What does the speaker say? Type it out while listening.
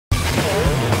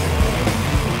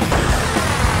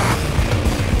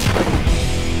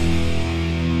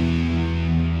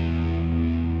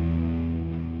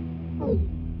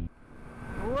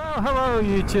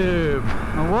YouTube,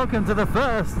 and welcome to the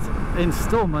first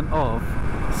installment of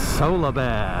Solar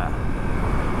Bear.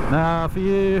 Now, for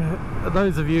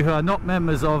those of you who are not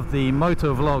members of the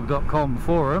motovlog.com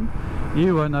forum,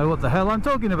 you won't know what the hell I'm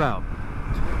talking about.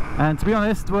 And to be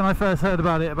honest, when I first heard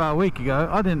about it about a week ago,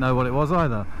 I didn't know what it was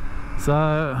either. So,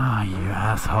 you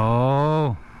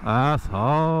asshole,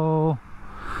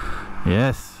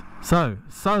 yes. So,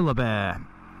 Solar Bear.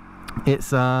 It's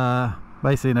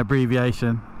basically an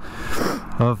abbreviation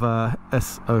of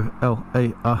S-O-L-A-R-B-E-A-R,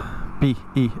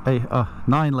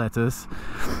 9 letters,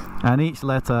 and each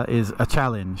letter is a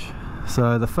challenge.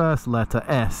 So the first letter,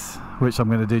 S, which I'm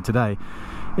going to do today,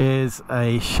 is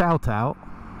a shout out.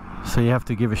 So you have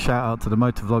to give a shout out to the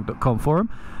motovlog.com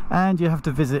forum, and you have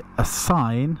to visit a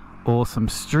sign or some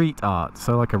street art,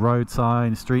 so like a road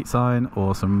sign, street sign,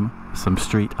 or some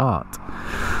street art.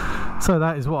 So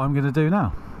that is what I'm going to do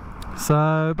now.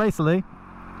 So basically,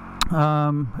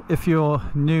 if you're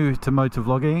new to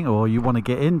motovlogging, or you want to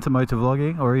get into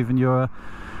motovlogging, or even you're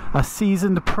a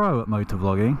seasoned pro at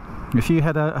motovlogging, if you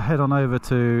head on over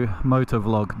to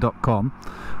motovlog.com,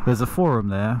 there's a forum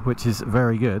there which is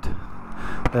very good.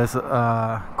 There's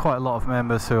quite a lot of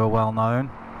members who are well known,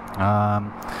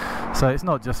 so it's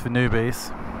not just for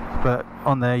newbies, but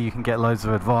on there you can get loads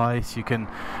of advice, you can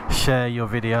share your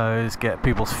videos, get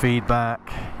people's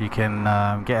feedback, you can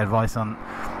get advice on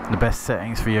the best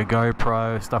settings for your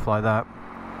GoPro, stuff like that.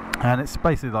 And it's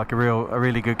basically like a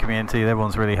really good community.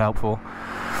 Everyone's really helpful.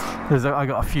 I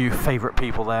got a few favourite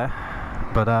people there,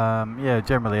 but yeah,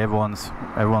 generally everyone's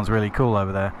really cool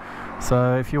over there.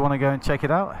 So if you want to go and check it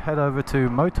out, head over to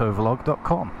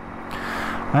motovlog.com.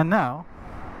 And now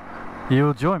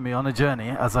you'll join me on a journey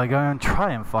as I go and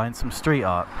try and find some street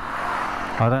art.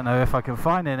 I don't know if I can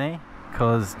find any,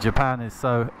 because Japan is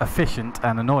so efficient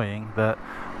and annoying that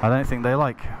I don't think they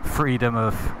like freedom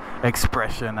of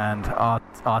expression, and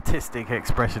artistic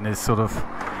expression is sort of,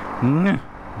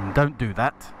 don't do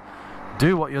that.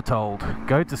 Do what you're told.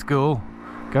 Go to school,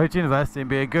 go to university and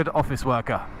be a good office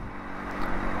worker.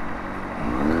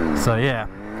 So yeah,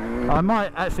 I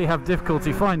might actually have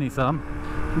difficulty finding some,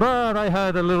 but I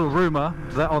heard a little rumour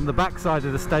that on the back side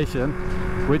of the station,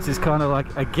 which is kind of like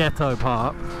a ghetto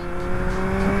part,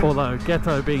 although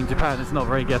ghetto being Japan, it's not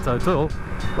very ghetto at all,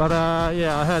 but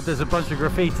yeah, I heard there's a bunch of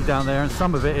graffiti down there and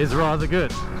some of it is rather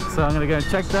good. So I'm going to go and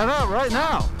check that out right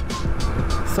now.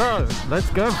 So let's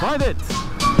go and find it.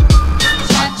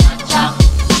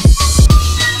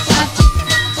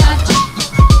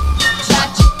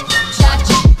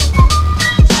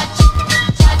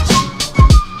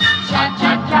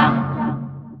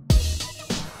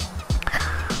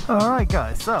 Alright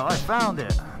guys, so I found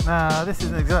it. Now this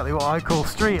isn't exactly what I call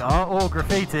street art or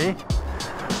graffiti,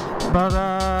 but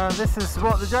this is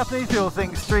what the Japanese people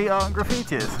think street art and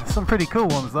graffiti is. Some pretty cool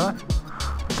ones though.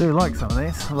 I do like some of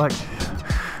these. Like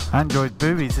Android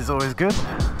boobies is always good.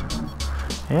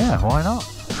 Yeah, why not?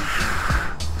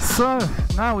 So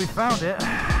now we found it,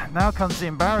 now comes the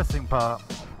embarrassing part.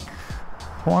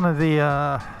 One of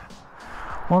the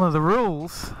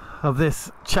rules of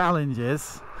this challenge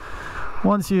is,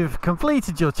 once you've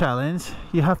completed your challenge,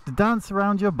 you have to dance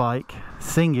around your bike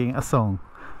singing a song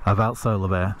about Solar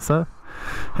Bear. So,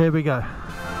 here we go.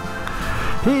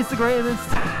 He's the greatest,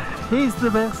 he's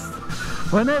the best.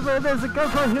 Whenever there's a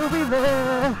GoPro, he'll be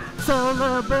there.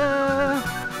 Solar Bear,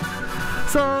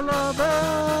 Solar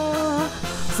Bear,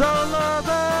 Solar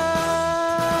Bear.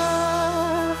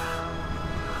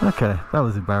 Okay, that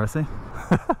was embarrassing.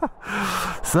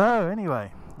 So,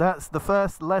 anyway, that's the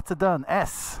first letter done,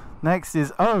 S. Next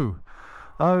is O.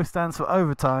 O stands for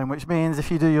overtime, which means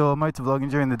if you do your motovlogging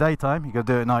during the daytime, you got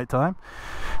to do it at night time.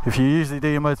 If you usually do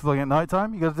your motovlogging at night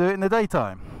time, you got to do it in the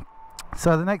daytime.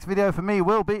 So the next video for me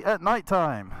will be at night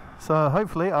time. So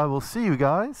hopefully I will see you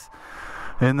guys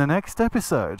in the next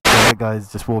episode. That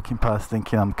guy's just walking past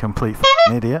thinking I'm a complete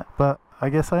idiot, but I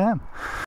guess I am.